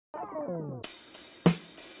Good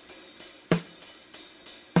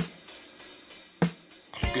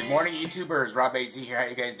morning, YouTubers. Rob AZ here. How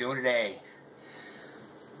you guys doing today?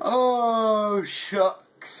 Oh,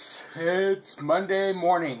 shucks. It's Monday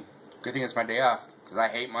morning. Good thing it's my day off, because I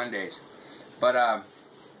hate Mondays. But,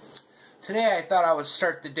 today I thought I would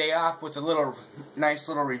start the day off with a nice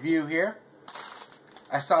little review here.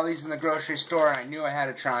 I saw these in the grocery store and I knew I had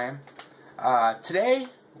to try them. Today,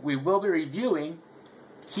 we will be reviewing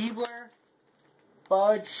Keebler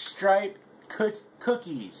Fudge Stripe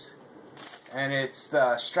Cookies. And it's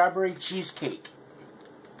the strawberry cheesecake.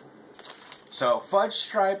 So, fudge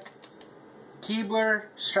striped Keebler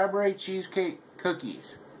strawberry cheesecake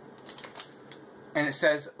cookies. And it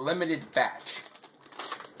says limited batch.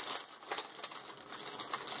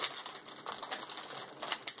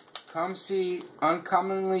 Come see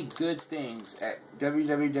uncommonly good things at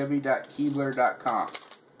www.keebler.com.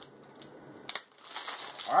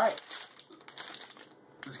 Alright.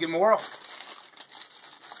 Let's give them a whirl.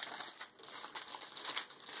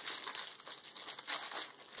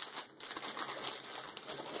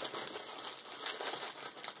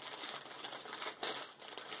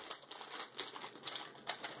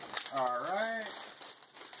 Alright.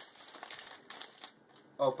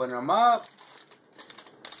 Open them up.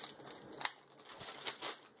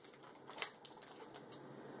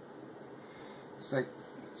 It's like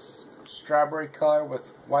strawberry color with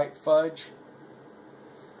white fudge.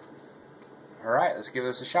 Alright, let's give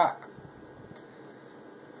this a shot.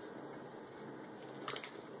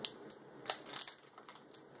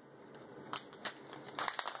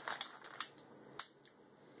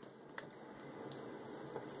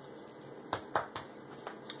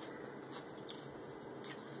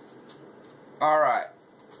 Alright.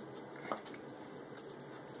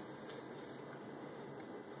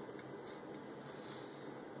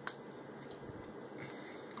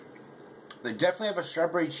 They definitely have a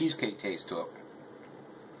strawberry cheesecake taste to it.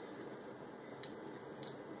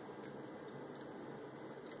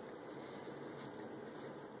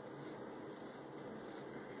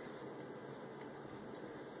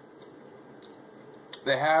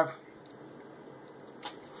 They have...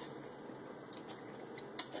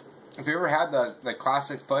 If you ever had the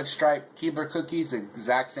classic fudge stripe Keebler cookies, the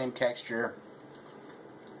exact same texture.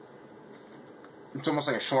 It's almost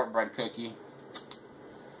like a shortbread cookie.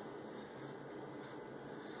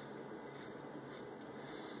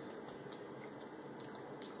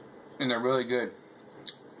 And they're really good.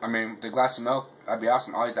 I mean, the glass of milk, that'd be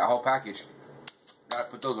awesome. I'll eat that whole package. Gotta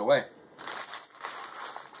put those away.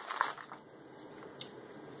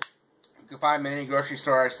 You can find them in any grocery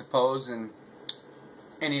store, I suppose, and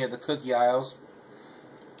any of the cookie aisles.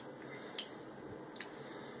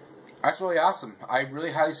 That's really awesome. I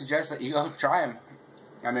really highly suggest that you go try them.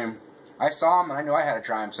 I mean, I saw them and I knew I had to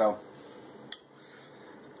try them, so.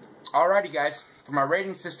 Alrighty guys, for my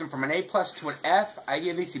rating system from an A+ to an F, I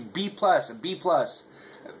give these a B+, a B+.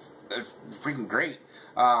 Freaking great.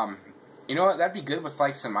 You know what, that'd be good with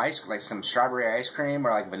like some some strawberry ice cream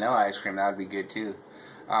or like vanilla ice cream. That would be good too.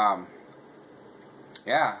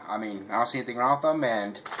 Yeah, I mean, I don't see anything wrong with them,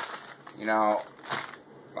 and you know,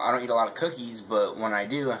 I don't eat a lot of cookies, but when I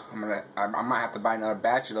do, I might have to buy another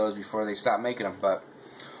batch of those before they stop making them. But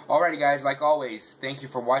alrighty guys, like always, thank you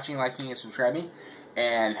for watching, liking, and subscribing,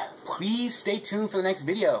 and please stay tuned for the next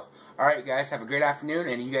video. Alright guys, have a great afternoon,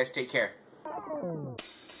 and you guys take care.